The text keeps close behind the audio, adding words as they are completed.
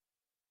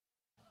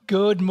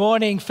Good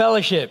morning,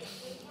 fellowship.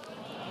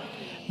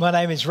 My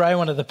name is Ray,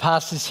 one of the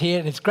pastors here,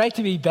 and it's great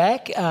to be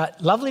back.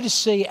 Lovely to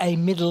see a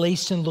Middle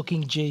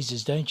Eastern-looking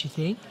Jesus, don't you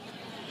think?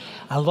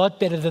 A lot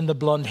better than the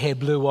blonde-haired,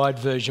 blue-eyed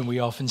version we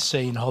often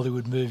see in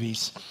Hollywood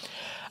movies.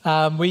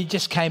 We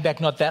just came back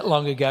not that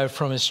long ago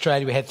from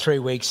Australia. We had 3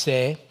 weeks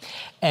there,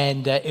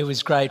 and it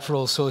was great for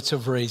all sorts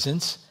of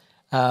reasons.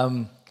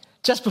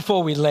 Just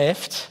before we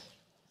left,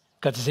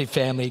 got to see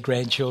family,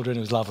 grandchildren,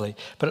 it was lovely.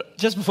 But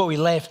just before we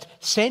left,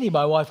 Sandy,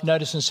 my wife,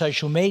 noticed on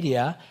social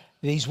media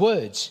these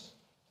words,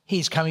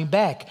 "He's coming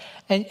back."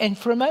 And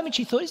for a moment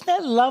she thought, isn't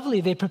that lovely?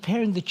 They're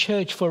preparing the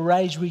church for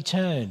Ray's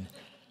return.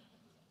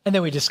 And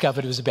then we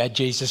discovered it was about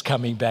Jesus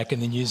coming back in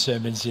the new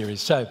sermon series.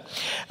 So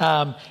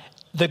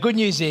the good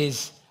news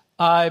is,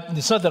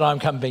 it's not that I'm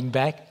coming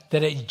back,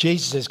 that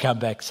Jesus has come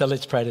back. So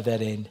let's pray to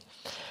that end.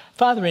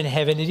 Father in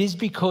heaven, it is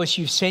because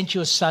you've sent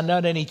your Son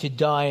not only to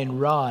die and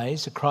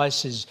rise,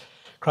 Christ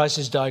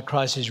has died,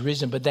 Christ has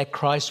risen, but that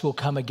Christ will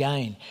come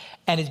again.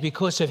 And it's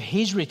because of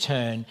his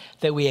return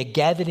that we are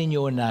gathered in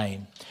your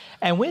name.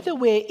 And whether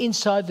we're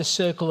inside the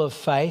circle of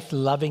faith,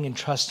 loving and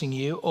trusting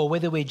you, or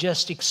whether we're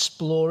just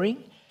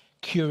exploring,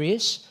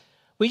 curious,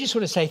 we just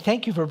want to say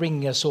thank you for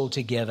bringing us all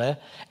together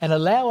and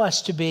allow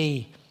us to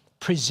be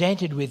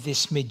presented with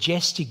this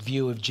majestic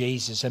view of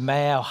Jesus, and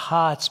may our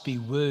hearts be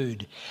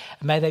wooed,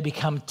 and may they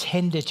become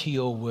tender to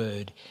your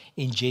word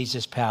in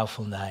Jesus'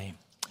 powerful name.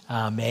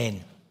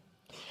 Amen.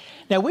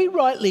 Now, we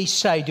rightly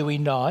say, do we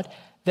not,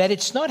 that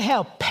it's not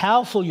how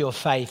powerful your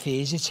faith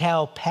is, it's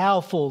how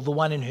powerful the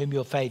one in whom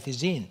your faith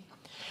is in.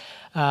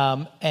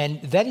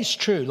 And that is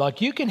true.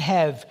 Like, you can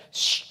have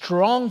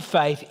strong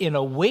faith in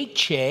a weak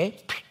chair,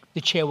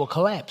 the chair will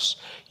collapse.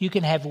 You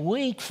can have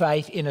weak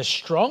faith in a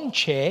strong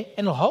chair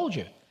and it'll hold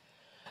you.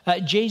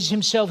 Jesus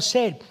himself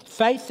said,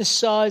 faith the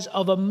size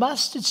of a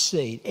mustard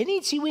seed, an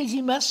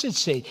itsy-weensy mustard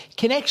seed,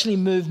 can actually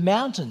move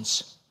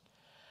mountains.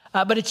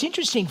 But it's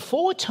interesting,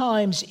 4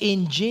 times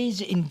in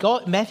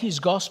Matthew's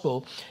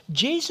gospel,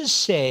 Jesus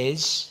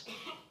says,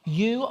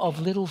 you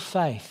of little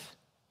faith.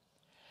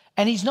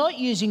 And he's not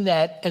using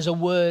that as a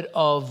word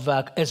of,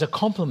 as a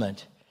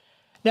compliment.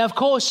 Now, of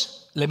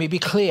course, let me be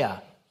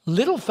clear,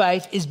 little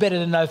faith is better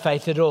than no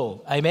faith at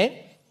all. Amen?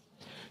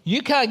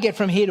 You can't get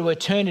from here to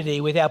eternity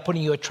without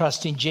putting your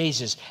trust in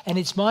Jesus. And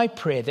it's my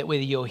prayer that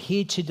whether you're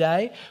here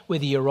today,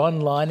 whether you're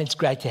online, it's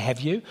great to have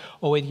you,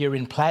 or whether you're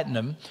in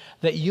Platinum,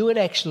 that you would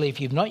actually,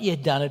 if you've not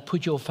yet done it,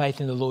 put your faith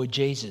in the Lord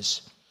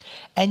Jesus.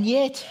 And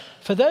yet,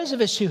 for those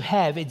of us who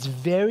have, it's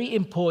very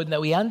important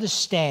that we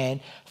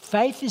understand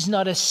faith is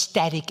not a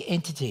static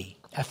entity,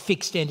 a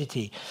fixed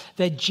entity,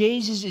 that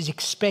Jesus is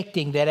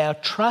expecting that our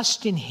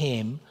trust in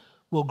him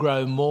will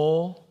grow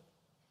more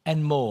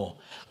and more.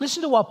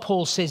 Listen to what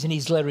Paul says in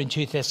his letter in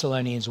 2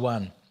 Thessalonians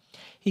 1.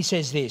 He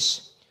says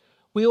this,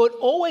 we ought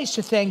always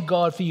to thank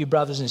God for you,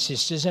 brothers and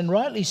sisters, and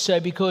rightly so,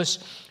 because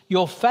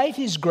your faith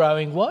is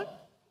growing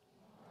what?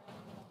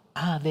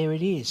 There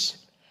it is.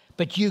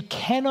 But you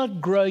cannot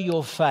grow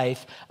your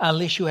faith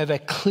unless you have a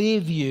clear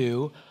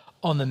view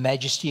on the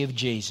majesty of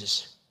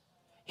Jesus.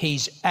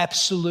 His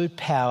absolute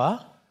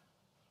power,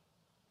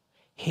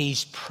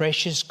 his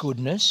precious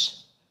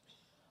goodness.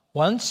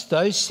 Once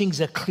those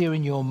things are clear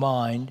in your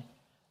mind,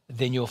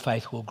 then your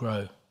faith will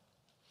grow.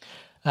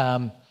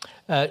 I'm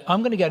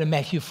going to go to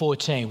Matthew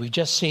 14. We've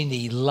just seen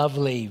the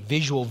lovely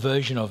visual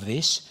version of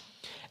this.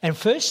 And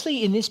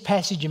firstly, in this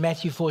passage in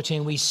Matthew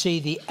 14, we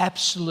see the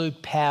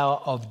absolute power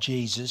of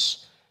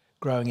Jesus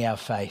growing our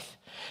faith.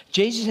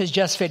 Jesus has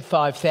just fed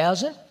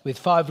 5,000 with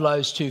 5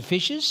 loaves, 2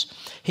 fishes.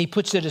 He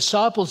puts the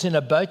disciples in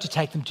a boat to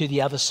take them to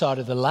the other side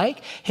of the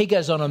lake. He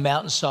goes on a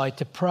mountainside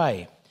to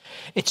pray.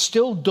 It's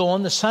still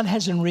dawn. The sun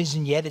hasn't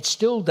risen yet. It's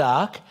still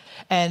dark.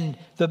 And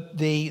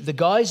the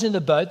guys in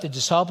the boat, the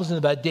disciples in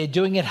the boat, they're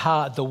doing it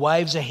hard. The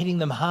waves are hitting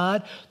them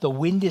hard. The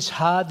wind is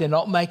hard. They're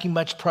not making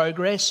much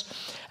progress.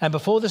 And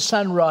before the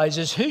sun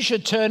rises, who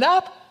should turn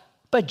up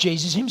but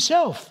Jesus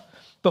himself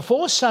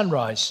before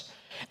sunrise?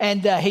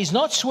 And he's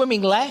not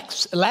swimming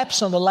laps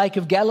on the Lake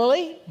of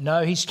Galilee.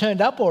 No, he's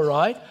turned up all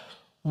right,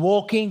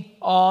 walking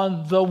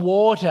on the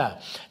water.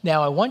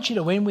 Now, I want you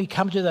to, when we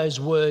come to those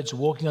words,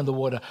 walking on the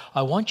water,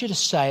 I want you to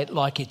say it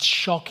like it's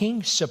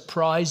shocking,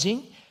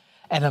 surprising,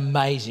 and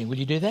amazing. Will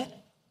you do that?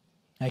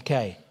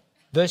 Okay.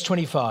 Verse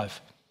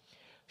 25.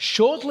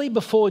 Shortly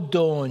before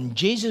dawn,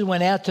 Jesus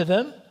went out to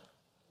them.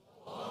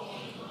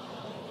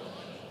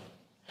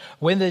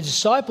 When the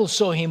disciples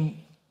saw him,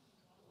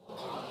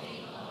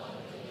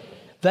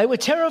 they were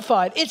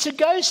terrified. It's a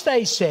ghost,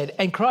 they said,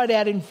 and cried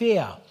out in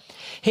fear.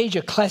 Here's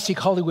your classic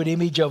Hollywood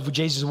image of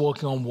Jesus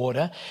walking on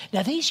water.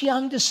 Now, these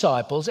young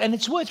disciples, and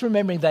it's worth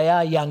remembering they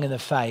are young in the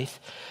faith,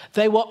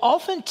 they were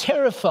often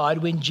terrified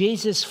when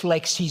Jesus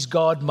flexed his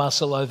God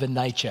muscle over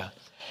nature.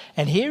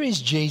 And here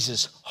is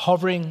Jesus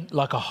hovering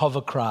like a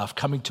hovercraft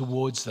coming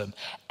towards them,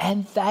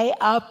 and they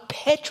are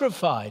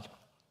petrified.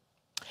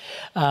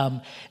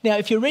 Now,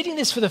 if you're reading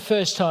this for the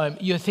first time,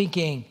 you're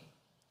thinking,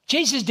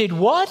 Jesus did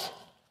what?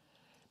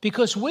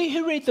 Because we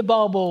who read the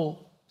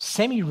Bible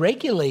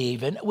semi-regularly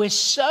even, we're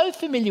so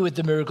familiar with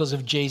the miracles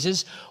of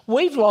Jesus,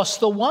 we've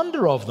lost the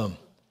wonder of them.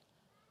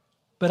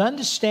 But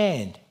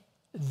understand,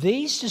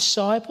 these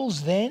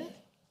disciples then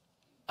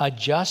are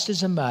just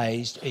as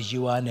amazed as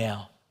you are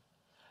now.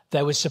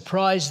 They were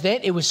surprised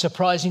then, it was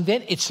surprising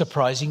then, it's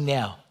surprising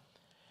now.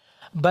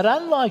 But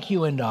unlike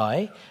you and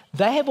I,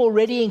 they have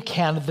already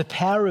encountered the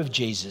power of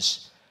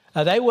Jesus.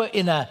 They were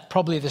in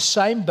probably the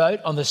same boat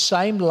on the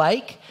same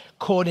lake,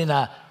 caught in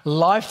a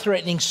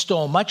life-threatening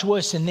storm, much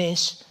worse than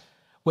this,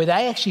 where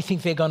they actually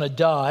think they're going to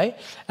die,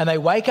 and they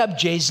wake up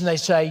Jesus and they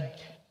say,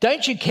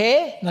 "Don't you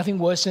care?" Nothing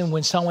worse than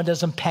when someone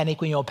doesn't panic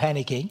when you're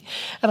panicking.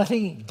 And I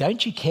think,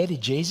 don't you care to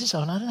Jesus?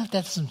 Oh, I don't know if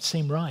that doesn't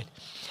seem right.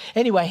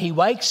 Anyway, he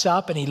wakes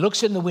up and he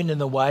looks in the wind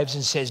and the waves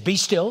and says, "Be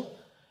still."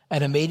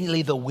 And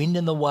immediately the wind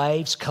and the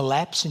waves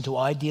collapse into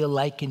ideal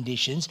lake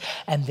conditions.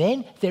 And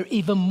then they're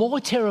even more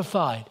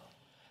terrified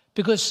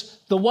because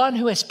the one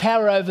who has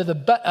power over the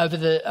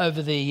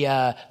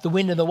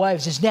wind and the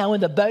waves is now in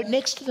the boat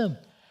next to them.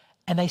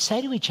 And they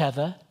say to each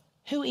other,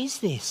 "Who is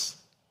this?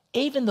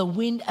 Even the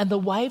wind and the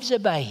waves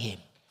obey him."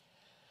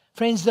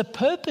 Friends,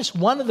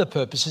 one of the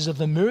purposes of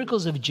the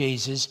miracles of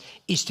Jesus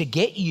is to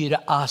get you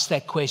to ask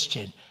that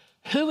question.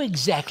 Who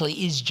exactly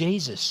is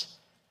Jesus?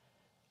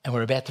 And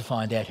we're about to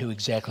find out who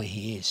exactly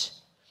he is.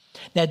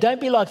 Now,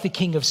 don't be like the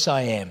king of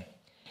Siam.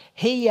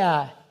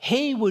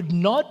 He would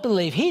not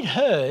believe, he'd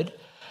heard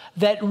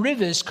that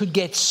rivers could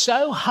get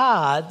so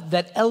hard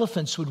that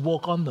elephants would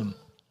walk on them.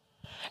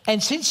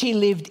 And since he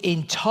lived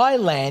in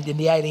Thailand in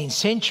the 18th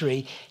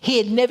century, he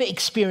had never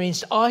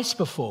experienced ice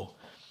before.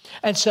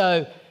 And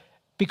so,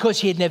 because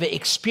he had never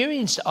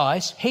experienced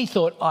ice, he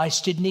thought ice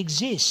didn't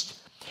exist.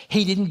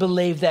 He didn't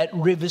believe that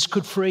rivers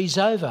could freeze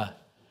over.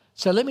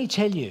 So let me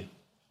tell you,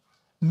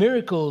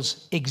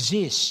 miracles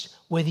exist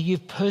whether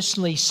you've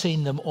personally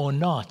seen them or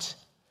not.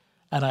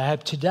 And I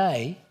hope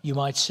today you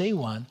might see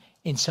one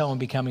in someone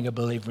becoming a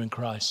believer in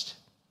Christ.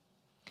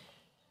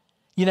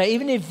 You know,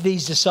 even if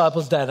these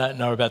disciples don't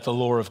know about the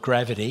law of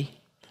gravity,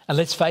 and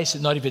let's face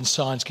it, not even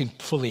science can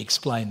fully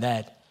explain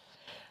that,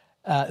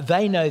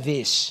 they know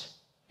this: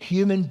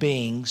 human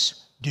beings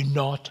do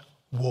not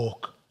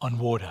walk on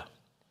water.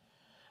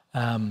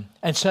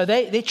 And so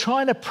they're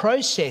trying to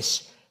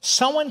process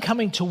someone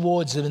coming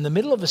towards them in the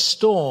middle of a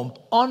storm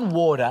on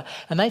water,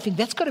 and they think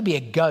that's got to be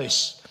a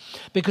ghost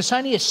because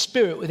only a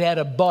spirit without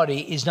a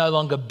body is no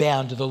longer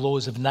bound to the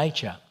laws of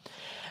nature.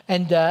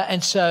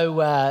 And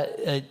so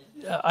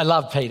I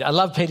love Peter. I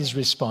love Peter's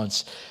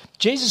response.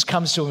 Jesus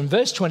comes to him in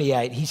verse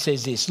 28. He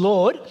says this,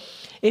 "Lord,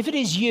 if it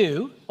is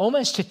you,"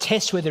 almost to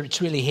test whether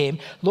it's really him,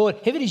 "Lord,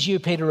 if it is you,"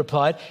 Peter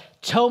replied,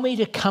 "tell me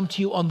to come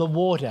to you on the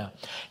water."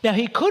 Now,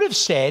 he could have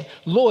said,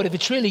 "Lord, if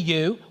it's really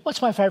you,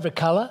 what's my favourite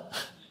colour?"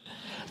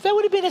 That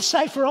would have been a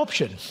safer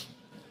option.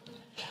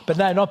 But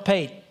no, not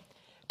Pete.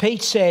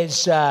 Pete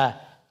says,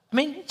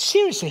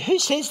 seriously, who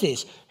says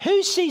this?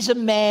 Who sees a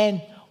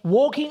man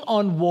walking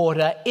on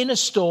water in a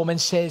storm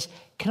and says,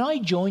 "Can I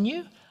join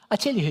you?" I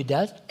tell you who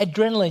does.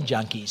 Adrenaline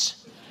junkies.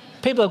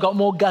 People have got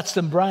more guts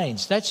than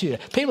brains. That's who.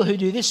 People who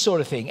do this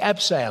sort of thing,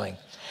 abseiling.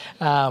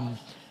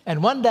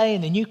 And one day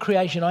in the new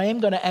creation, I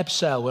am going to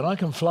abseil when I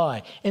can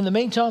fly. In the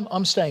meantime,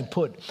 I'm staying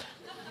put.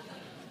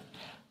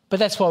 But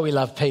that's why we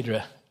love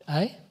Peter,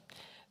 eh?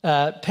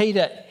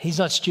 Peter, he's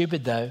not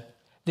stupid though.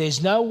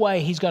 There's no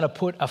way he's going to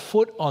put a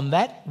foot on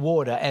that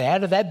water and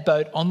out of that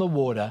boat on the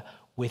water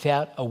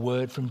without a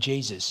word from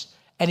Jesus.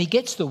 And he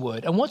gets the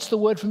word. And what's the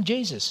word from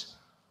Jesus?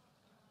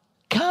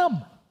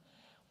 Come.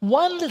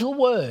 One little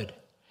word.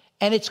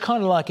 And it's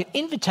kind of like an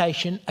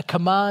invitation, a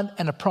command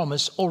and a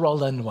promise all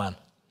rolled into one.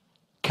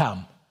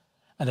 Come.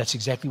 And that's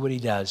exactly what he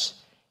does.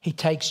 He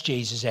takes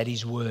Jesus at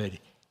his word,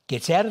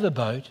 gets out of the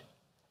boat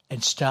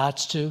and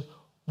starts to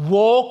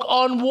walk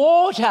on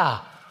water.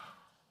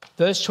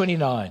 Verse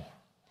 29.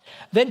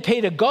 Then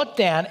Peter got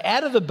down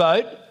out of the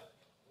boat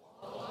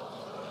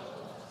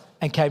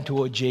and came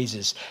toward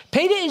Jesus.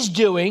 Peter is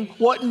doing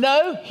what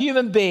no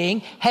human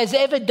being has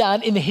ever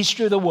done in the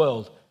history of the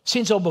world,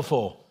 since or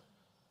before.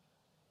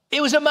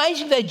 It was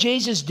amazing that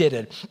Jesus did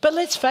it. But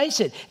let's face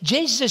it,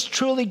 Jesus is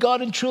truly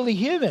God and truly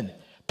human.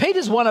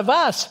 Peter's one of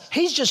us.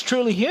 He's just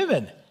truly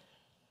human.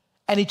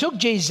 And he took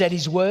Jesus at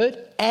his word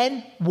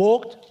and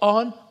walked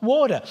on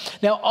water.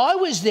 Now, I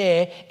was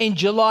there in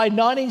July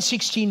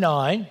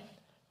 1969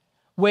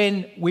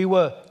 when we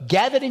were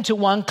gathered into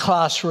one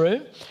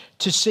classroom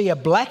to see a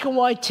black and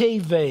white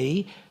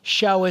TV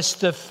show us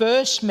the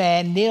first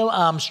man, Neil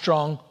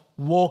Armstrong,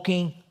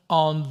 walking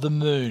on the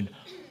moon.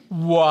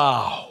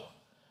 Wow.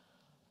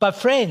 But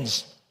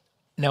friends,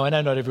 now I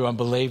know not everyone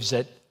believes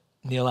that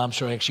Neil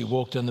Armstrong actually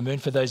walked on the moon.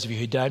 For those of you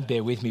who don't,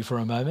 bear with me for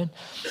a moment.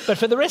 But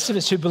for the rest of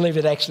us who believe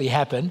it actually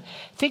happened,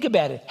 think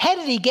about it. How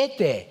did he get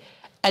there?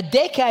 A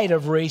decade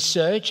of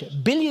research,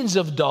 billions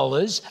of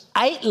dollars,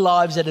 8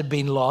 lives that had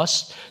been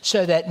lost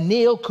so that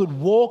Neil could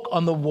walk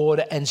on the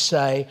water and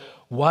say,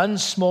 one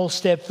small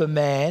step for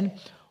man,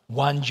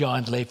 one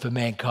giant leap for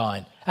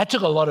mankind. That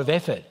took a lot of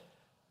effort.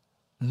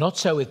 Not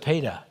so with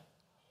Peter.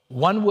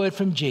 One word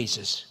from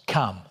Jesus,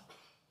 come.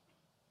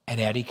 And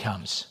out he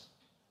comes.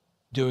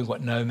 doing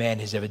what no man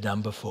has ever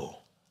done before,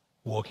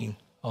 walking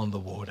on the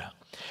water.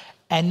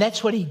 And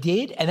that's what he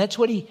did, and that's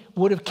what he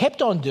would have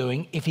kept on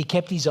doing if he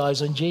kept his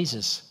eyes on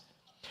Jesus.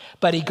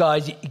 But he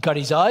got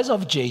his eyes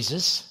off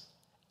Jesus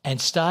and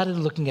started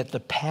looking at the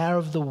power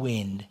of the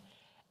wind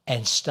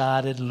and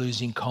started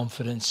losing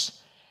confidence.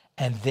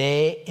 And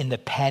there in the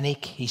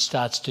panic, he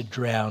starts to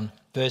drown.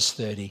 Verse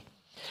 30.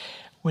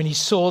 When he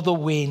saw the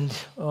wind,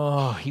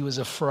 he was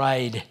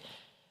afraid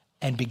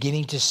and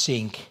beginning to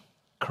sink,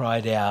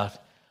 cried out,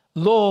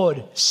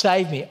 Lord,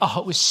 save me. Oh,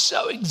 it was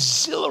so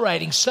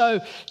exhilarating,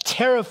 so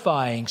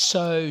terrifying,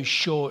 so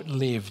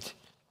short-lived.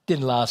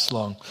 Didn't last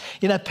long.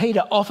 You know,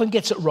 Peter often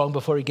gets it wrong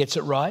before he gets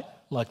it right,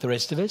 like the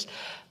rest of us.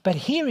 But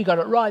here he got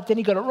it right, then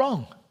he got it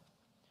wrong.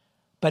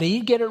 But he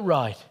did get it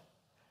right.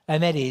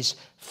 And that is,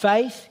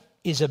 faith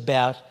is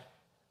about,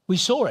 we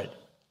saw it.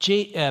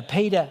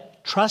 Peter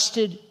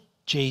trusted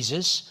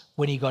Jesus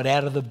when he got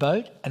out of the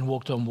boat and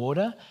walked on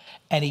water,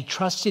 and he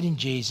trusted in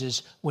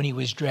Jesus when he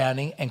was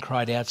drowning and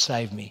cried out,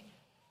 save me.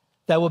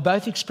 They were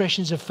both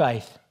expressions of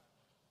faith.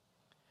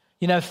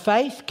 You know,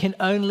 faith can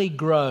only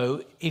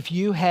grow if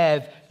you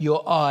have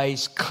your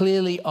eyes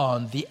clearly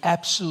on the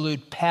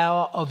absolute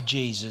power of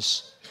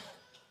Jesus.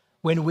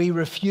 When we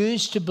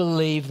refuse to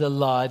believe the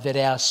lie that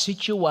our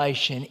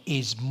situation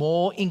is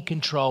more in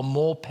control,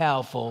 more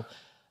powerful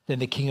than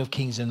the King of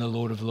Kings and the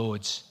Lord of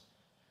Lords.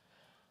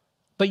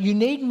 But you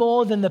need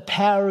more than the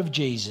power of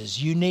Jesus.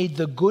 You need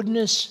the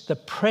goodness, the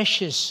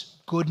precious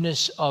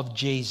goodness of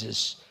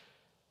Jesus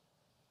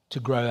to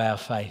grow our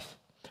faith.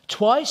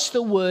 Twice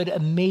the word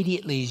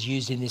immediately is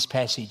used in this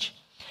passage.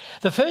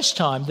 The first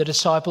time, the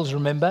disciples,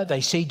 remember,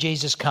 they see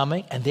Jesus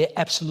coming and they're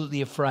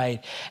absolutely afraid.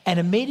 And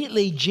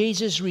immediately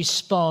Jesus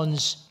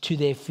responds to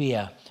their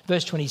fear.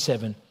 Verse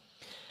 27.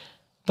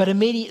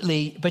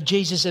 But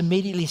Jesus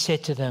immediately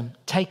said to them,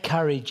 take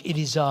courage, it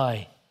is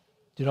I.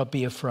 Do not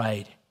be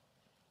afraid.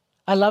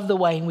 I love the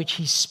way in which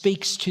he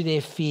speaks to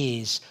their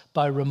fears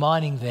by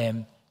reminding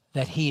them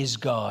that he is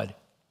God.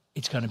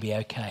 It's going to be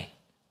okay.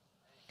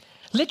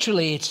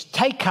 Literally, it's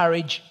take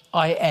courage,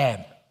 I am.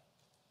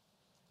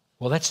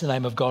 Well, that's the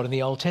name of God in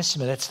the Old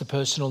Testament. That's the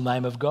personal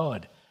name of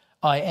God.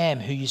 I am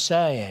who you say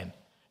I am.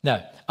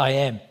 No, I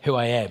am who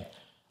I am.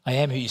 I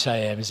am who you say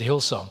I am is a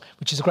Hillsong,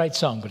 which is a great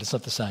song, but it's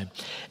not the same.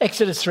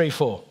 Exodus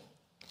 3:4.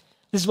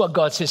 This is what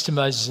God says to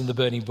Moses in the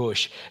burning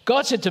bush.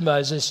 God said to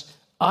Moses,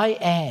 I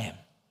am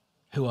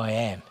who I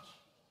am.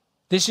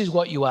 This is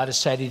what you are to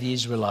say to the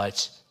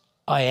Israelites.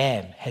 I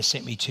am has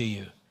sent me to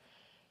you.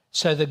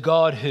 So the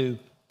God who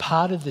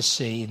parted the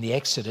sea in the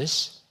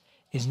Exodus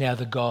is now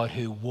the God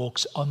who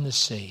walks on the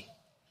sea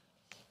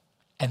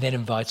and then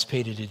invites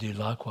Peter to do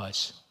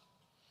likewise.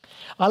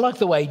 I like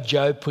the way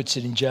Job puts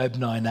it in Job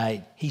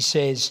 9:8. He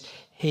says,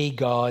 he,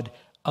 God,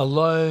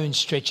 alone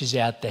stretches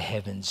out the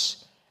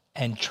heavens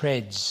and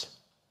treads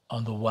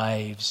on the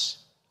waves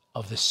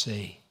of the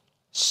sea.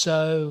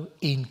 So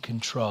in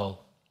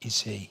control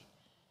is he.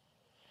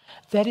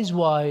 That is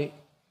why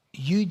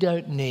you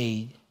don't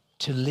need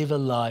to live a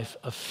life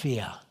of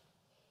fear.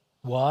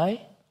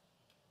 Why?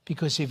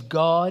 Because if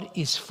God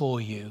is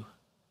for you,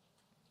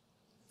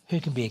 who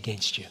can be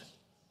against you?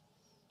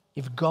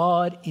 If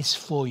God is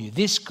for you,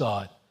 this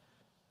God,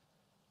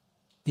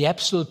 the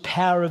absolute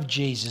power of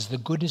Jesus, the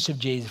goodness of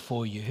Jesus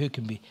for you, who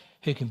can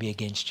be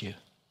against you?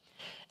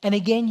 And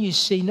again, you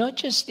see, not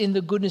just in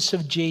the goodness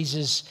of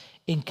Jesus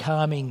in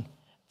calming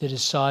the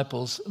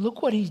disciples,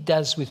 look what he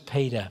does with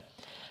Peter.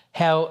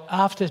 How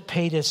after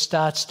Peter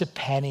starts to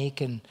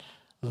panic and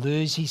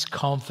lose his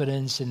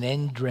confidence and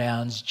then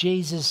drowns,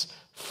 Jesus'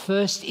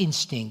 first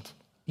instinct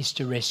is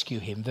to rescue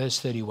him. Verse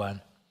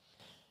 31.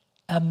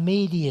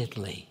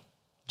 Immediately,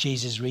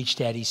 Jesus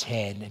reached out his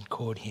hand and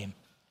caught him.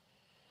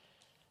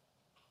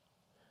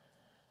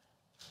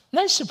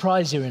 No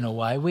surprise here in a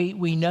way.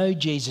 We know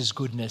Jesus'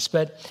 goodness,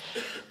 but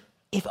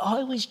if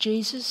I was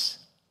Jesus,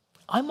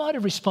 I might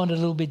have responded a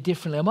little bit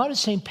differently. I might have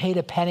seen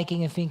Peter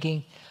panicking and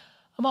thinking,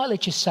 I might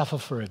let you suffer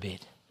for a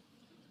bit.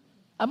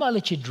 I might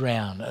let you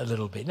drown a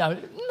little bit. No,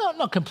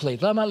 not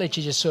completely. I might let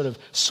you just sort of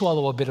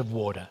swallow a bit of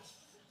water.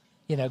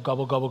 You know,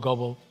 gobble, gobble,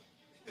 gobble,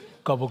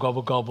 gobble,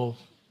 gobble, gobble,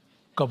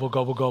 gobble,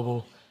 gobble,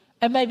 gobble.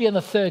 And maybe on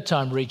the third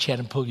time reach out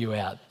and pull you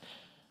out.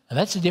 And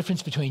that's the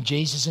difference between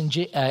Jesus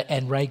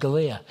and Ray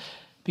Galea.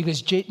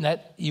 Because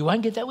you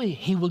won't get that with you.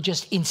 He will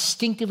just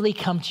instinctively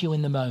come to you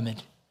in the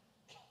moment.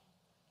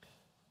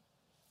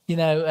 You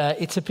know,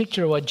 it's a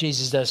picture of what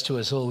Jesus does to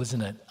us all,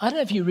 isn't it? I don't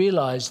know if you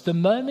realise the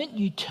moment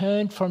you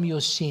turn from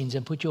your sins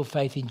and put your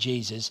faith in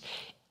Jesus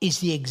is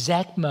the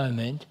exact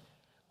moment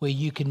where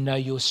you can know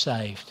you're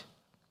saved,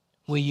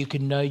 where you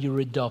can know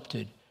you're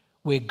adopted,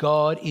 where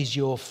God is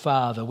your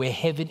Father, where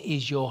heaven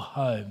is your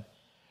home,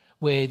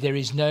 where there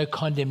is no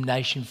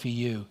condemnation for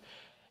you.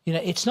 You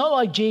know, it's not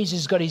like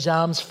Jesus got his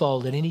arms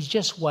folded and he's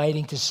just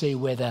waiting to see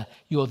whether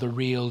you're the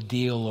real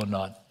deal or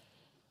not.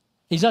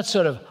 He's not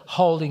sort of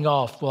holding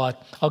off, well,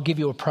 I'll give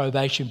you a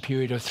probation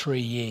period of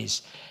 3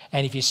 years,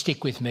 and if you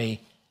stick with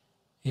me,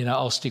 you know,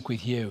 I'll stick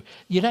with you.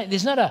 You know,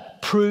 there's not a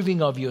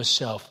proving of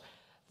yourself.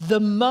 The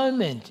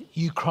moment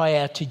you cry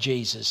out to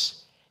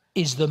Jesus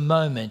is the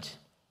moment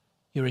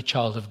you're a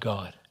child of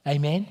God.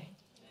 Amen?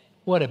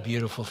 What a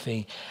beautiful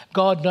thing.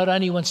 God not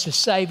only wants to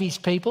save his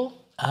people,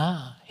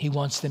 he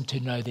wants them to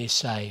know they're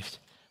saved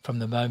from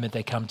the moment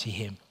they come to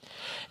him.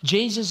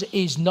 Jesus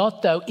is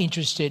not, though,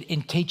 interested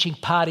in teaching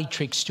party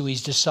tricks to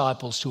his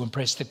disciples to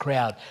impress the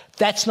crowd.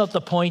 That's not the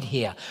point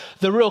here.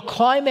 The real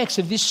climax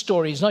of this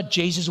story is not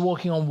Jesus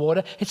walking on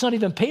water. It's not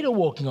even Peter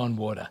walking on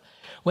water.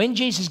 When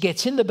Jesus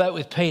gets in the boat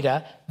with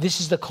Peter,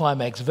 this is the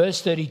climax.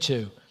 Verse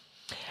 32.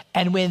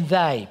 And when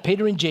they,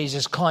 Peter and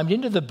Jesus, climbed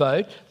into the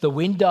boat, the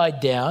wind died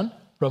down,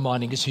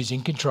 reminding us who's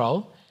in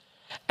control.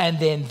 And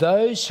then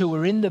those who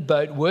were in the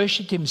boat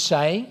worshipped him,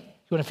 saying, you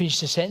want to finish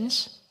the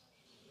sentence?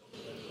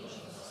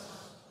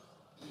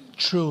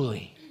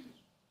 Truly,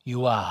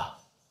 you are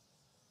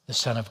the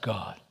Son of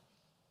God.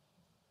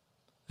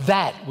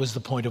 That was the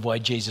point of why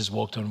Jesus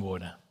walked on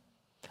water.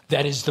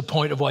 That is the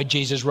point of why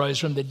Jesus rose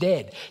from the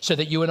dead, so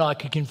that you and I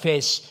could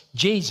confess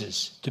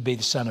Jesus to be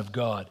the Son of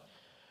God.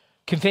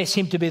 Confess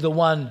him to be the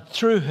one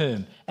through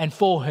whom and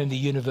for whom the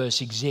universe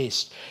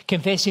exists.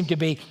 Confess him to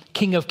be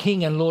King of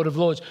Kings and Lord of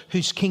Lords,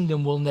 whose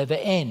kingdom will never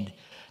end.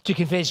 To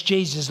confess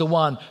Jesus the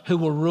one who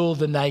will rule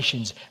the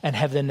nations and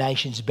have the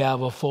nations bow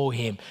before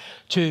him.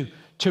 To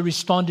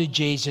respond to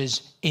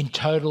Jesus in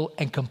total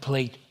and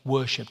complete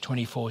worship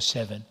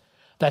 24/7.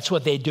 That's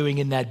what they're doing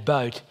in that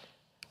boat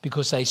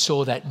because they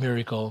saw that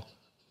miracle.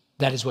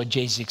 That is what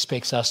Jesus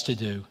expects us to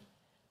do,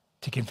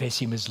 to confess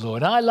him as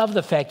Lord. And I love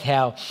the fact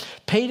how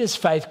Peter's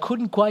faith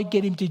couldn't quite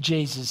get him to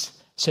Jesus,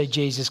 so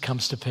Jesus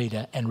comes to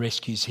Peter and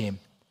rescues him.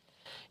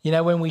 You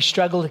know, when we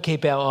struggle to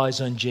keep our eyes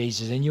on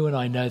Jesus, and you and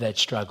I know that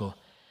struggle,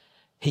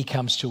 he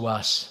comes to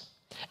us.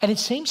 And it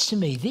seems to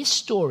me this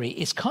story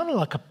is kind of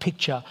like a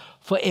picture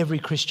for every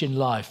Christian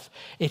life.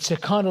 It's a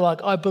kind of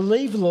like, I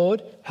believe,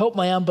 Lord, help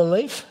my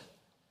unbelief.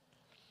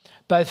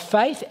 Both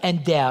faith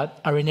and doubt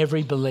are in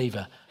every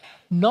believer.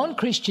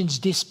 Non-Christians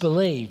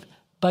disbelieve,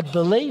 but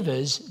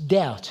believers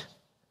doubt.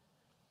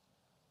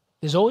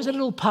 There's always a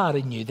little part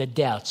in you that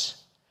doubts.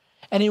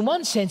 And in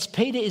one sense,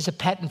 Peter is a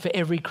pattern for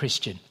every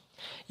Christian.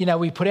 You know,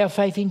 we put our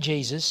faith in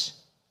Jesus.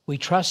 We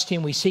trust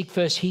him. We seek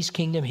first his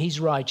kingdom, his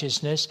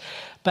righteousness.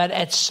 But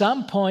at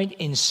some point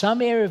in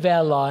some area of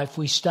our life,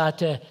 we start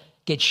to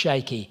get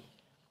shaky.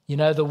 You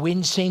know, the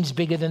wind seems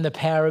bigger than the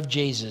power of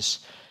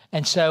Jesus.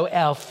 And so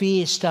our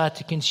fears start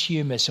to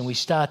consume us and we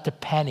start to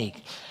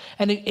panic.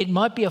 And it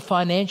might be a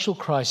financial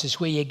crisis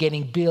where you're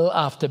getting bill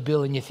after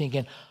bill and you're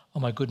thinking, oh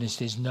my goodness,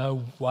 there's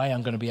no way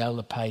I'm going to be able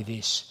to pay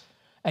this.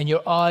 And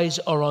your eyes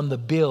are on the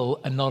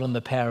bill and not on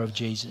the power of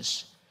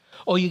Jesus.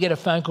 Or you get a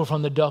phone call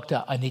from the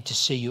doctor, I need to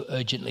see you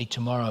urgently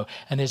tomorrow,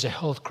 and there's a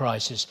health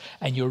crisis,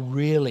 and you're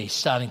really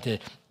starting to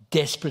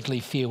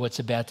desperately fear what's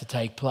about to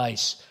take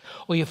place.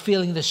 Or you're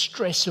feeling the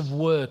stress of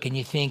work and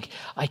you think,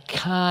 I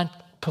can't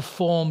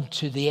perform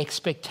to the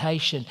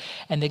expectation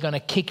and they're going to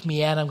kick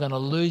me out, I'm going to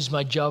lose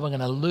my job, I'm going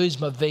to lose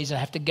my visa, I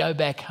have to go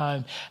back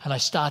home, and I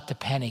start to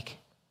panic.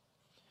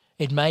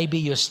 It may be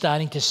you're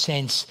starting to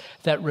sense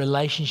that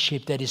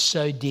relationship that is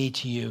so dear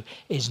to you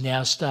is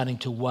now starting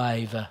to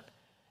waver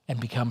and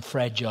become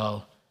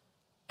fragile,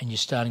 and you're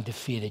starting to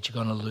fear that you're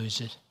going to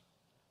lose it.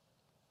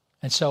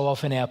 And so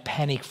often our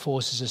panic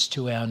forces us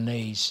to our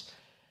knees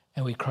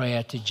and we cry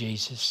out to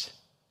Jesus,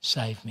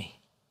 save me,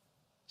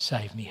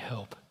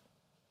 help.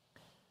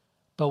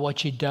 But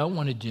what you don't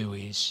want to do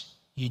is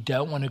you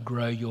don't want to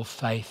grow your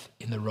faith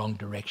in the wrong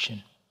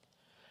direction.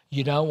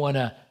 You don't want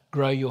to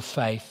grow your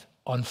faith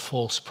on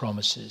false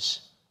promises.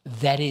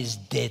 That is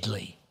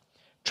deadly.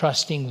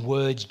 Trusting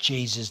words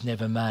Jesus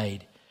never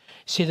made.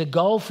 See, the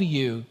goal for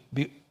you,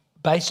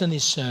 based on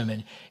this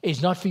sermon,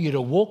 is not for you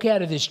to walk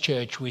out of this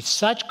church with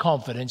such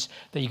confidence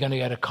that you're going to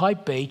go to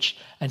Kite Beach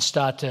and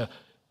start to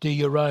do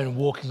your own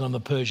walking on the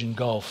Persian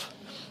Gulf.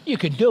 You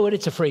can do it.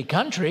 It's a free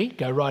country.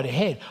 Go right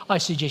ahead. I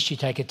suggest you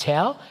take a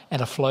towel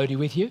and a floaty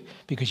with you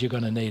because you're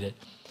going to need it.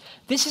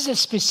 This is a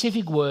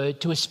specific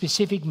word to a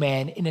specific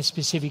man in a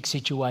specific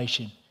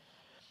situation.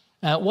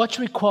 What's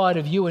required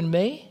of you and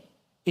me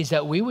is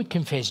that we would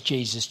confess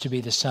Jesus to be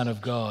the Son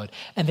of God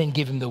and then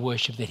give him the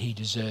worship that he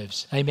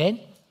deserves. Amen?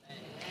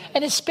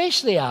 And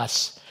especially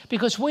us,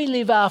 because we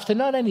live after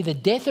not only the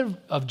death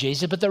of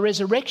Jesus, but the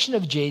resurrection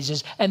of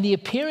Jesus and the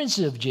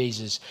appearances of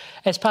Jesus.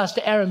 As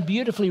Pastor Aaron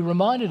beautifully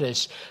reminded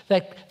us,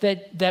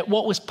 that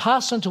what was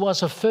passed on to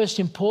us of first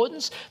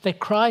importance, that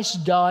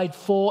Christ died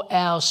for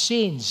our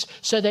sins,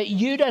 so that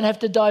you don't have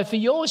to die for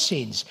your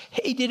sins.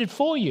 He did it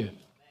for you.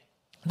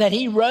 That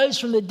he rose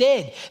from the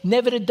dead,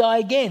 never to die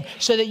again,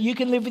 so that you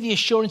can live with the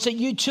assurance that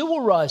you too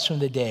will rise from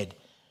the dead.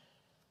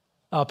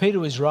 Oh, Peter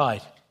was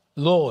right.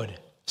 Lord,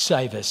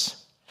 save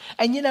us.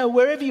 And you know,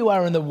 wherever you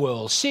are in the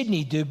world,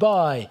 Sydney,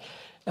 Dubai,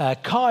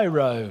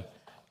 Cairo,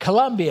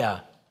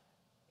 Colombia,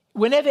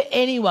 whenever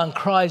anyone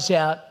cries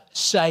out,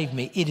 save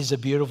me, it is a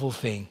beautiful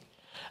thing.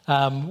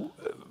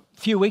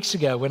 few weeks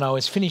ago when I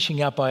was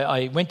finishing up,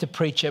 I went to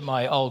preach at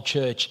my old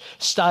church.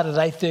 Started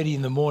at 8:30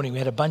 in the morning. We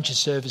had a bunch of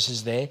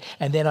services there.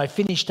 And then I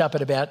finished up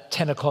at about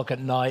 10 o'clock at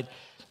night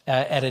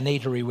at an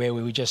eatery where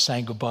we were just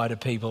saying goodbye to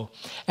people.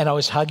 And I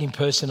was hugging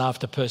person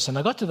after person.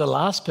 I got to the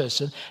last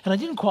person and I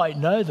didn't quite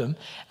know them.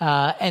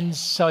 And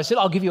so I said,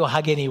 I'll give you a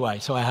hug anyway.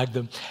 So I hugged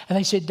them. And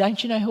they said,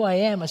 don't you know who I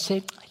am? I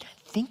said, I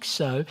don't think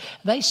so.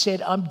 They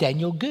said, I'm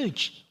Daniel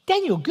Gooch.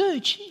 Daniel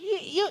Gooch?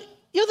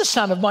 You're the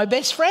son of my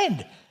best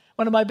friend.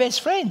 One of my best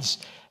friends.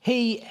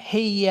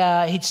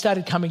 He'd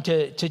started coming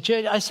to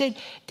church. I said,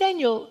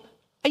 Daniel,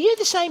 are you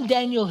the same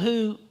Daniel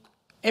who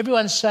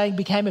everyone's saying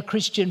became a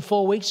Christian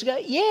 4 weeks ago?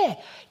 Yeah.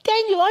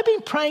 Daniel, I've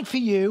been praying for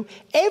you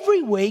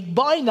every week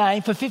by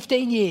name for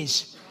 15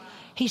 years.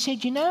 He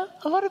said, a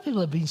lot of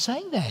people have been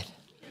saying that.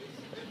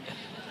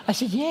 I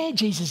said, yeah,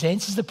 Jesus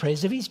answers the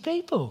prayers of his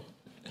people.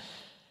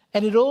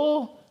 And it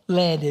all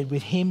landed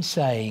with him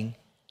saying,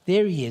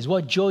 there he is.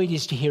 What joy it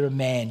is to hear a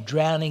man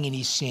drowning in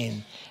his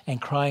sin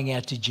and crying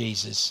out to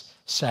Jesus,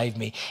 save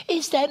me.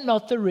 Is that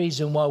not the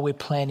reason why we're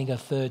planning a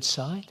third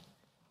site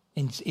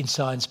in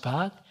Science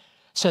Park?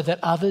 So that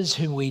others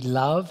whom we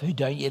love, who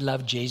don't yet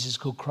love Jesus,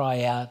 could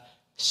cry out,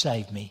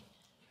 save me.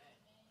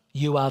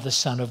 You are the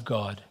Son of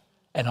God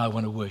and I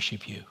want to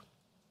worship you.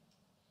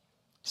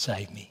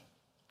 Save me.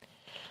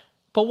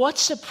 But what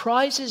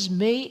surprises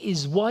me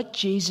is what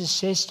Jesus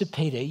says to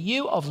Peter,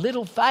 you of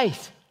little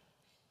faith.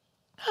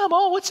 Come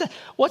on,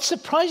 what's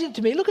surprising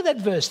to me? Look at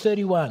that verse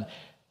 31.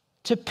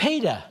 To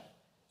Peter,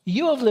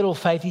 you of little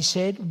faith, he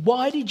said,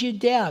 why did you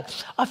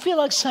doubt? I feel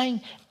like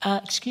saying,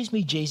 excuse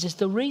me, Jesus,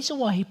 the reason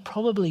why he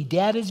probably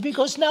doubted is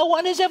because no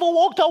one has ever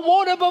walked on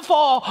water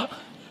before.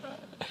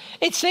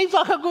 It seems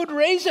like a good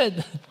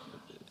reason.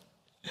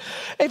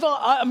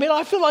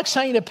 I feel like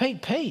saying to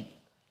Pete,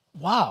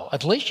 wow,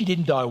 at least you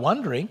didn't die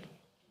wondering.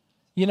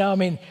 You're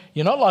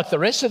not like the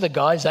rest of the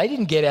guys. They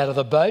didn't get out of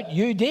the boat.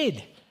 You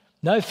did.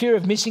 No fear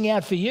of missing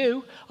out for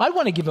you. I'd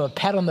want to give him a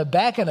pat on the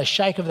back and a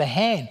shake of the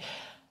hand.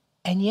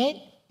 And yet,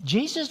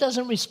 Jesus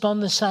doesn't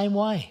respond the same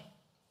way.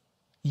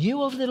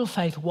 You of little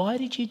faith, why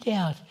did you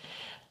doubt?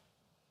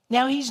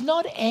 Now, he's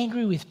not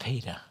angry with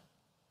Peter.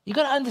 You've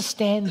got to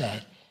understand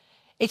that.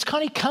 It's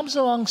kind of comes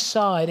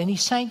alongside and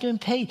he's saying to him,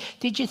 Pete,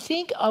 did you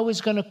think I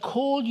was going to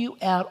call you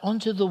out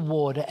onto the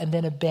water and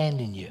then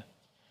abandon you?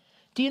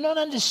 Do you not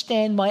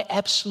understand my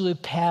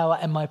absolute power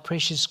and my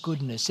precious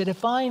goodness? That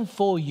if I am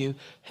for you,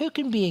 who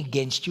can be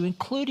against you,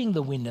 including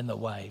the wind and the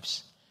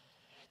waves?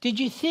 Did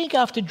you think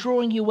after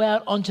drawing you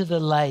out onto the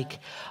lake,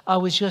 I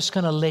was just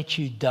going to let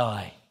you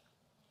die?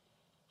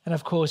 And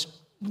of course,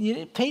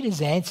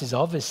 Peter's answer is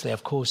obviously,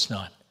 of course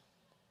not.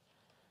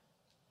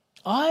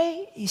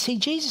 You see,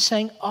 Jesus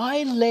saying,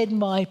 I led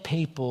my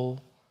people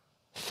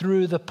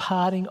through the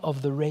parting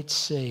of the Red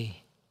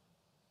Sea.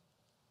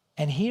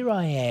 And here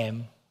I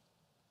am,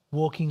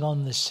 walking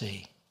on the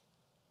sea.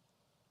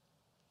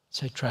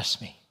 So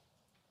trust me.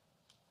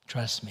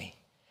 Trust me.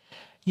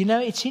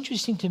 It's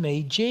interesting to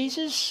me,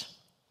 Jesus,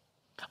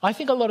 I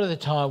think a lot of the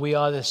time we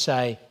either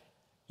say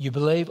you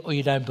believe or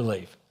you don't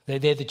believe. They're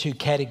the two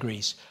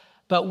categories.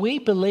 But we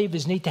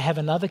believers need to have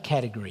another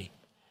category.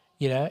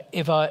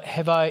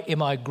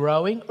 Am I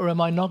growing or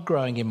am I not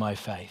growing in my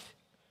faith?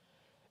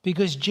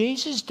 Because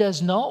Jesus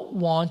does not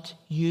want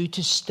you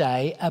to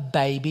stay a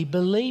baby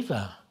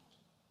believer.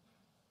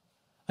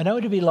 I know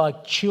it would be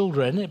like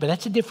children, but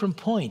that's a different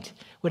point.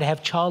 We'd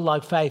have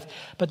childlike faith.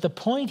 But the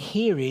point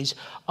here is,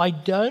 I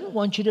don't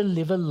want you to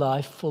live a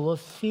life full of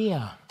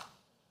fear.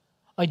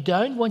 I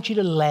don't want you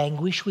to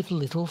languish with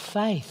little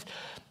faith.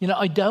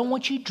 I don't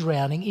want you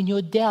drowning in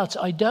your doubts.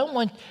 I don't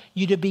want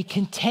you to be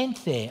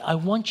content there. I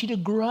want you to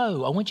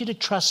grow. I want you to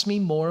trust me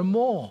more and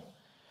more.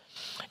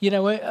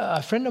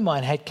 A friend of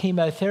mine had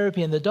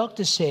chemotherapy and the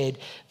doctor said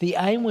the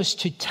aim was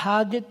to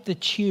target the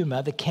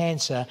tumour, the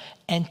cancer,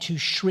 and to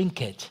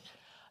shrink it.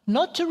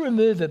 Not to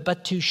remove it,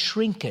 but to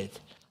shrink it.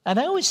 And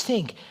I always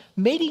think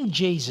meeting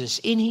Jesus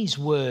in his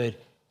word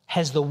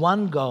has the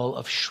one goal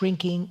of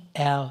shrinking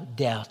our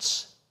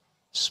doubts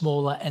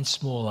smaller and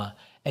smaller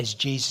as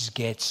Jesus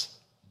gets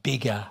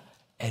bigger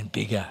and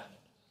bigger.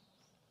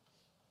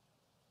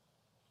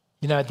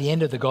 At the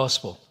end of the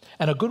gospel,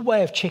 and a good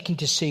way of checking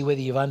to see whether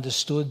you've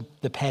understood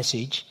the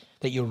passage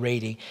that you're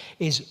reading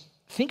is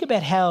think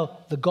about how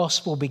the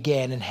gospel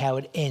began and how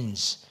it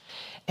ends.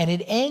 And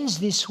it ends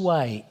this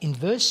way. In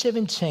verse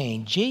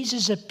 17,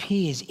 Jesus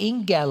appears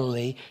in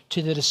Galilee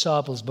to the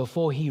disciples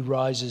before he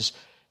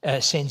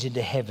ascends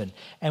into heaven.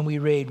 And we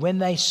read, when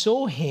they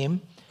saw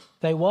him,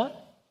 they what?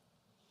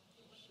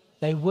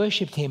 They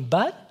worshipped him,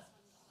 but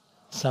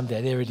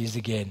someday, there it is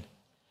again.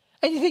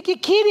 And you think, you're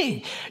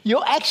kidding.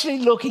 You're actually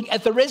looking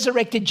at the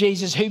resurrected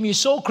Jesus whom you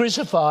saw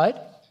crucified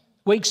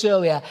weeks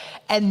earlier.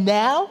 And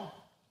now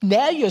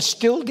you're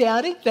still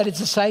doubting that it's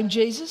the same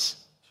Jesus?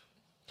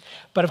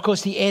 But of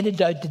course, the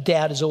antidote to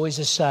doubt is always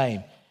the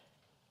same.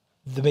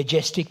 The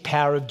majestic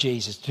power of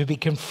Jesus, to be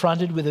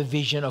confronted with a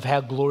vision of how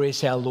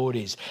glorious our Lord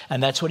is.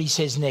 And that's what he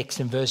says next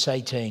in verse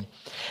 18.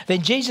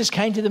 Then Jesus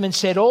came to them and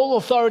said, all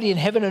authority in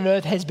heaven and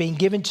earth has been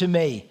given to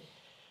me.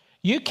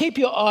 You keep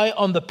your eye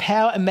on the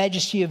power and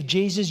majesty of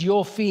Jesus,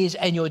 your fears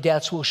and your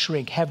doubts will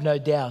shrink, have no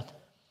doubt.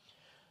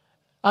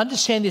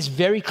 Understand this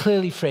very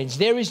clearly, friends.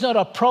 There is not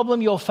a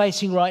problem you're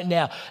facing right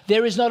now.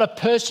 There is not a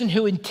person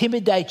who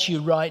intimidates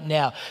you right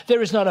now.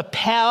 There is not a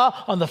power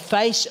on the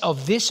face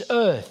of this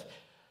earth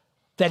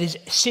that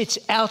sits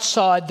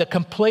outside the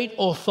complete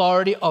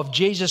authority of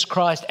Jesus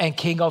Christ and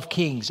King of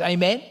Kings.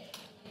 Amen?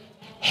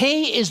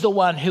 He is the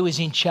one who is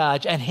in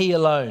charge, and he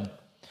alone.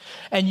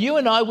 And you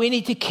and I, we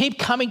need to keep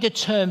coming to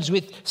terms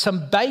with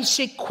some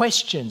basic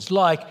questions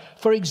like,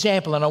 for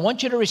example, and I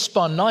want you to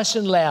respond nice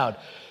and loud,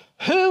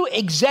 who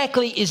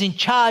exactly is in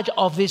charge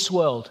of this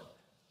world?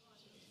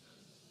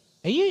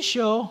 Are you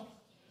sure?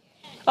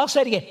 I'll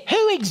say it again.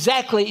 Who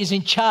exactly is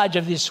in charge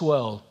of this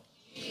world?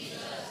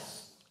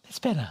 Jesus. That's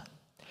better.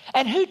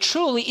 And who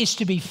truly is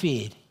to be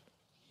feared?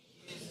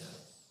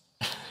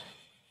 Jesus.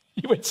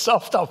 You went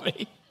soft on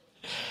me.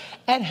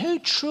 And who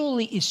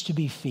truly is to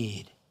be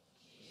feared?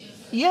 Jesus.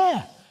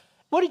 Yeah.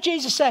 What did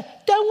Jesus say?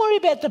 Don't worry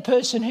about the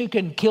person who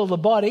can kill the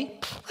body.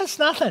 That's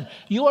nothing.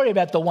 You worry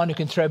about the one who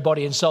can throw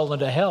body and soul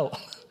into hell.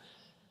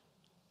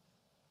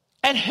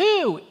 And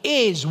who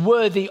is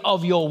worthy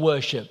of your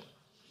worship?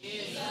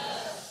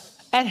 Jesus.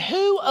 And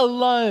who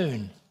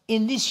alone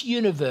in this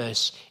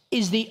universe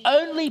is the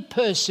only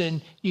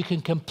person you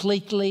can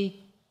completely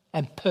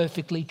and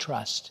perfectly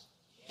trust?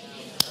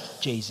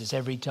 Jesus,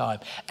 every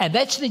time. And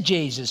that's the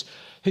Jesus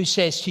who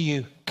says to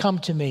you, come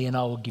to me and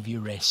I will give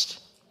you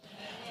rest.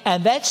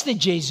 And that's the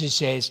Jesus who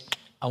says,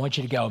 I want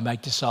you to go and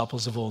make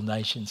disciples of all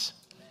nations.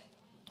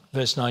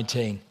 Verse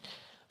 19.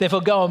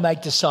 Therefore, go and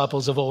make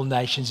disciples of all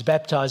nations,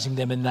 baptizing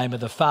them in the name of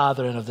the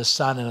Father and of the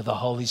Son and of the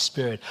Holy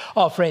Spirit.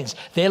 Oh, friends,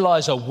 there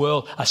lies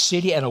a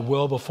city and a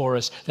world before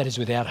us that is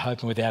without hope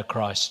and without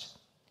Christ.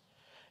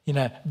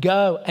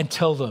 Go and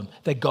tell them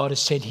that God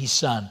has sent his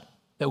Son,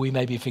 that we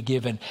may be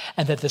forgiven,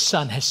 and that the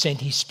Son has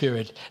sent his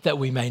Spirit, that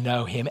we may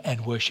know him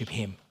and worship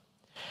him.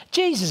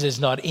 Jesus is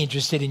not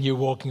interested in you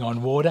walking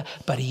on water,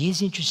 but he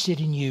is interested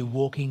in you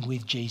walking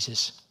with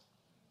Jesus.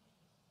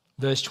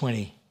 Verse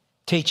 20.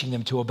 Teaching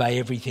them to obey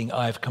everything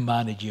I have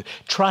commanded you,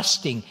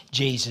 trusting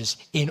Jesus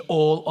in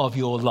all of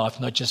your life,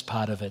 not just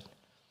part of it.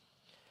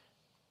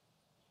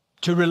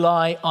 To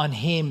rely on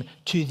him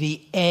to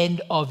the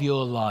end of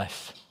your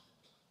life.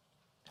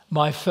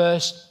 My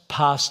first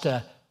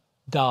pastor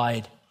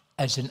died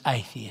as an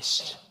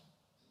atheist.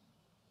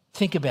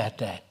 Think about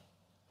that.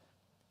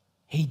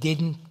 He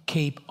didn't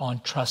keep on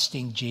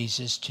trusting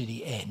Jesus to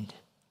the end.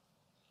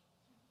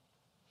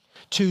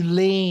 To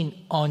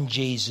lean on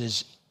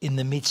Jesus in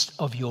the midst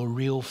of your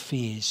real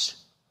fears.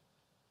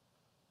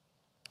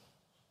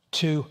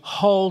 To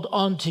hold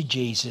on to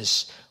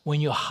Jesus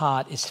when your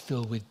heart is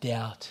filled with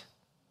doubt.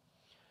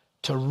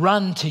 To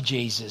run to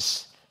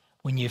Jesus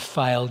when you've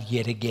failed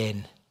yet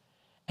again.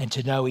 And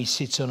to know he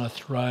sits on a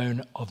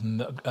throne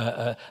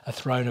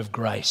of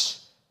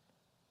grace.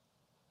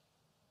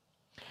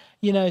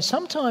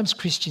 Sometimes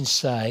Christians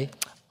say,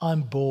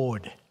 I'm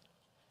bored.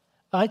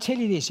 I tell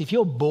you this, if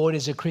you're bored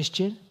as a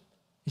Christian,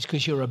 it's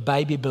because you're a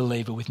baby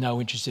believer with no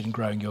interest in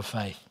growing your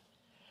faith.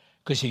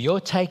 Because if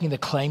you're taking the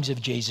claims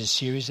of Jesus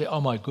seriously,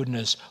 oh my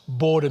goodness,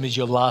 boredom is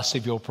your last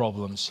of your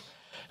problems.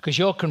 Because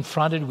you're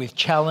confronted with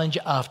challenge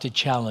after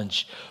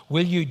challenge.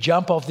 Will you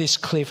jump off this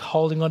cliff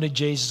holding on to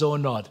Jesus or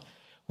not?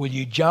 Will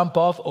you jump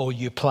off or will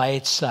you play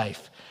it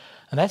safe?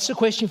 And that's the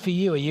question for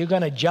you. Are you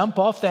going to jump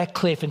off that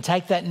cliff and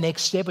take that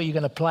next step, or are you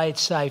going to play it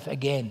safe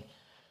again?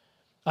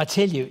 I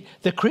tell you,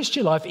 the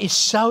Christian life is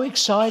so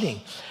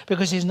exciting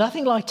because there's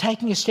nothing like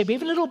taking a step,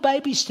 even a little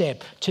baby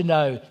step, to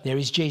know there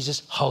is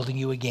Jesus holding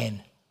you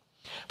again.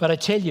 But I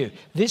tell you,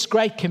 this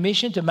great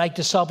commission to make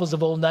disciples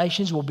of all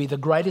nations will be the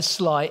greatest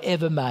lie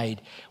ever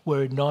made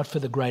were it not for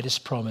the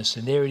greatest promise.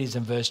 And there it is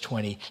in verse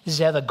 20. This is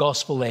how the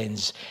gospel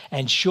ends.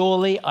 And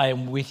surely I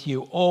am with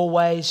you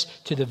always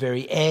to the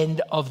very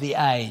end of the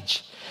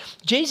age.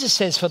 Jesus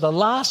says, for the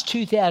last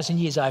 2,000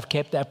 years I've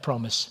kept that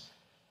promise.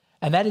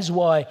 And that is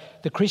why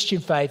the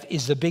Christian faith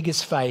is the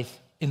biggest faith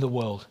in the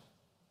world.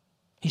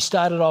 He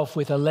started off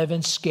with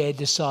 11 scared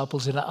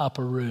disciples in an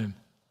upper room.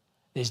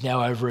 There's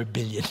now over 1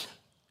 billion.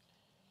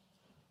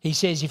 He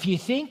says, if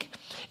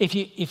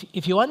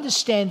you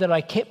understand that I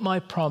kept my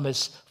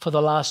promise for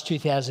the last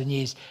 2,000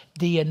 years,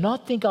 do you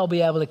not think I'll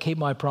be able to keep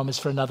my promise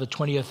for another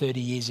 20 or 30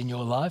 years in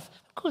your life?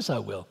 Of course I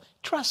will.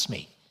 Trust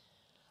me.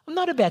 I'm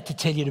not about to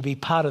tell you to be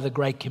part of the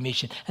Great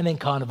Commission and then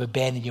kind of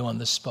abandon you on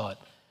the spot.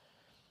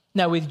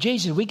 Now, with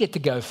Jesus, we get to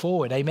go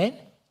forward, amen?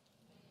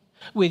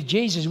 With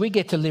Jesus, we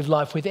get to live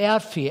life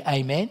without fear,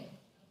 amen?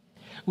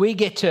 We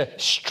get to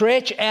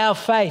stretch our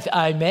faith,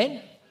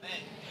 amen?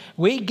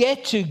 We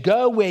get to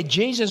go where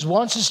Jesus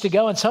wants us to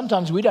go, and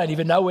sometimes we don't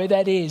even know where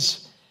that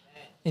is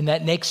in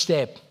that next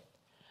step.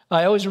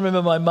 I always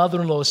remember my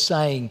mother-in-law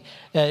saying,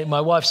 my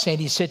wife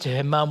Sandy said to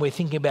her mum, we're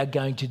thinking about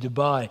going to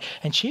Dubai.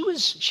 And she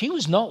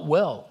was not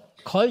well.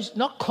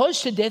 Not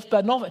close to death,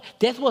 but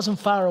death wasn't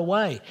far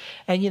away.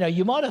 And,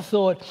 you might have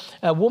thought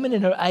a woman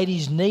in her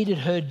 80s needed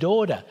her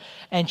daughter.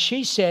 And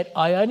she said,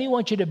 I only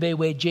want you to be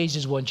where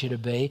Jesus wants you to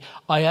be.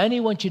 I only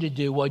want you to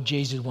do what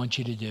Jesus wants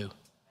you to do.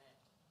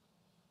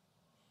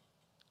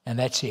 And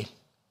that's it.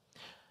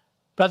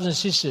 Brothers and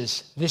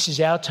sisters, this is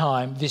our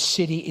time. This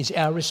city is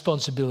our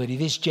responsibility.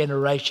 This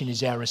generation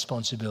is our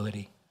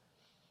responsibility.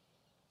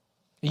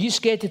 Are you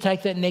scared to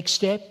take that next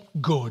step?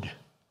 Good.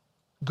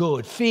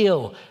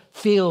 Feel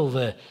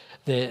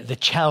the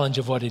challenge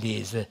of what it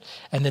is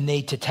and the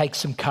need to take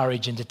some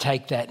courage and to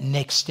take that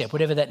next step,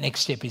 whatever that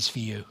next step is for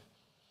you.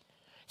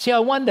 See, I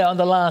wonder on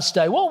the last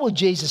day, what will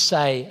Jesus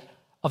say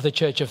of the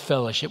Church of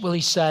Fellowship? Will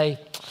he say,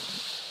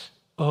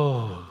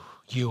 "Oh,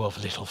 you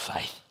of little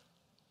faith"?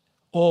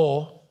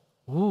 Or,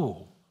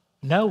 "Ooh,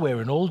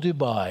 nowhere in all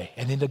Dubai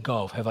and in the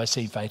Gulf have I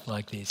seen faith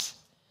like this"?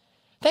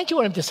 Don't you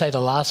want him to say the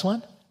last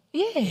one?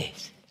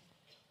 Yes.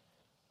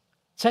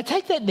 So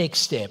take that next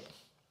step.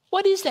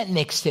 What is that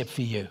next step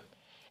for you?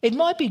 It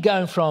might be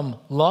going from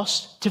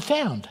lost to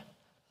found,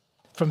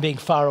 from being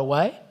far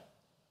away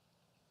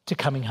to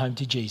coming home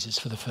to Jesus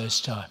for the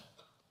first time.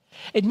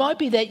 It might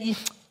be that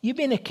you've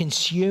been a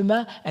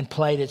consumer and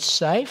played it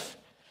safe,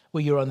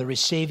 where you're on the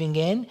receiving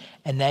end,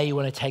 and now you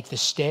want to take the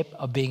step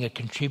of being a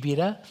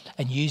contributor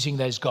and using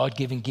those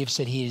God-given gifts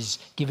that he has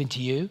given to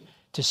you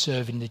to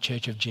serve in the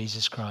Church of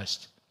Jesus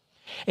Christ.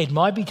 It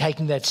might be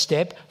taking that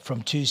step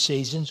from 2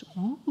 Seasons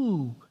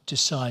to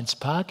Science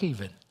Park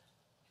even,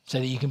 so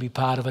that you can be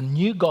part of a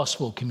new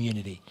gospel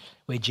community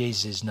where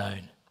Jesus is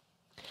known.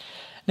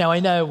 Now,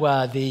 I know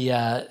our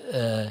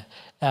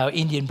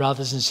Indian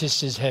brothers and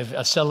sisters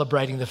are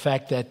celebrating the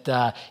fact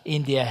that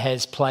India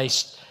has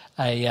placed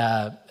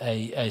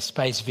a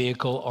space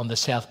vehicle on the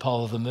south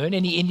pole of the moon.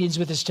 Any Indians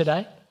with us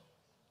today?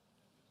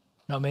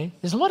 Not me?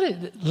 There's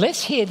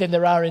less here than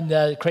there are in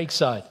the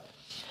Creekside.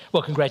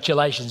 Well,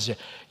 congratulations.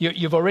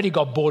 You've already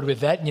got bored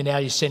with that, and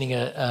you're sending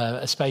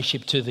a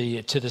spaceship to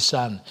the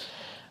sun.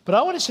 But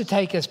I want us to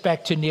take us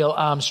back to Neil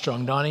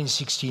Armstrong,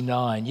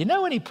 1969. You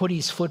know when he put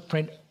his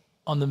footprint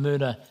on the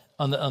moon,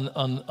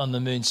 on the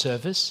moon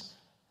surface?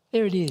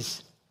 There it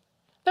is.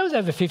 That was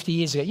over 50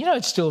 years ago. You know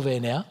it's still there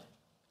now.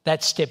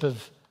 That step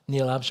of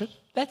Neil Armstrong,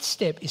 that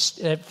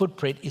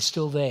footprint is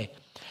still there.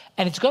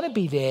 And it's going to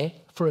be there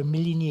for 1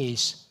 million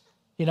years.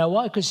 You know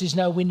why? Because there's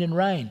no wind and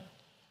rain.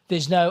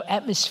 There's no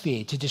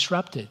atmosphere to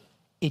disrupt it.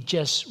 It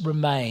just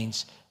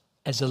remains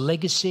as a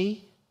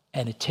legacy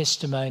and a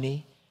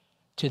testimony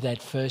to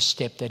that first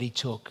step that he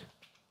took.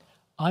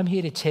 I'm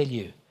here to tell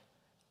you,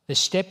 the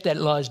step that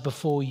lies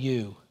before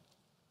you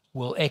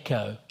will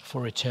echo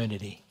for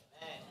eternity.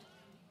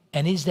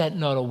 And is that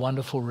not a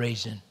wonderful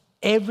reason?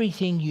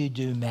 Everything you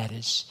do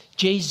matters.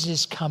 Jesus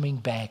is coming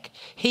back.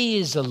 He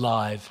is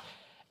alive.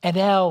 And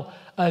our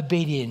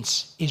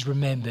obedience is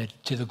remembered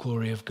to the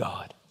glory of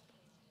God.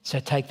 So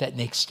take that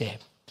next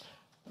step.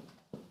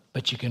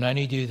 But you can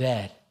only do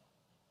that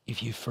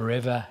if you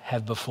forever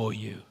have before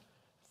you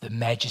the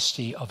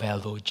majesty of our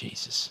Lord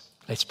Jesus.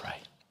 Let's pray.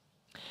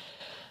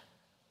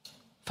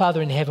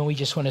 Father in heaven, we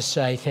just want to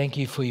say thank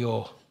you for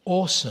your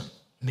awesome,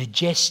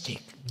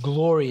 majestic,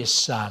 glorious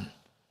Son,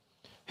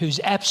 whose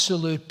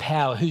absolute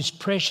power, whose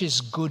precious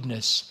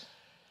goodness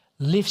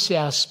lifts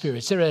our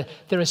spirits. There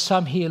are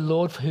some here,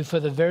 Lord, who for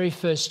the very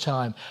first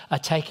time are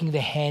taking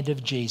the hand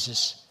of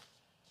Jesus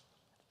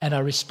and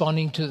are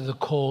responding to the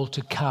call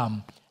to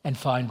come and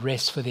find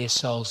rest for their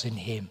souls in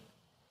him.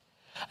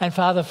 And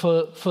Father,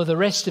 for the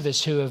rest of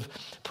us who have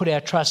put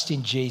our trust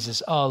in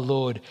Jesus, oh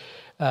Lord,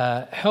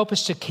 help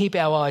us to keep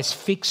our eyes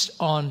fixed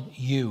on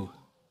you,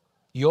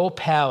 your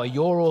power,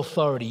 your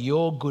authority,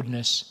 your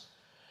goodness.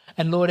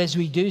 And Lord, as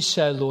we do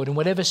so, Lord, in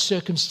whatever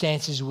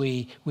circumstances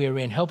we are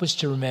in, help us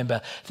to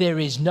remember there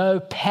is no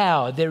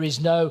power, there is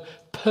no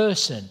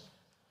person,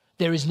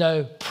 there is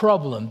no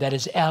problem that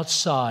is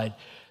outside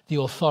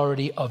the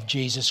authority of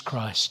Jesus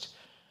Christ.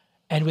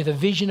 And with a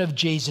vision of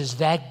Jesus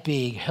that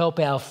big, help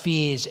our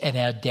fears and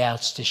our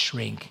doubts to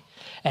shrink.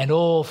 And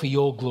all for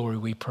your glory,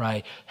 we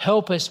pray.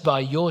 Help us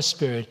by your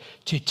Spirit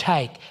to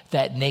take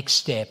that next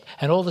step.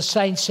 And all the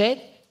saints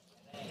said,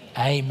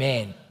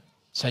 Amen.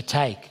 So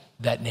take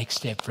that next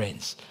step,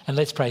 friends. And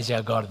let's praise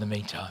our God in the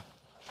meantime.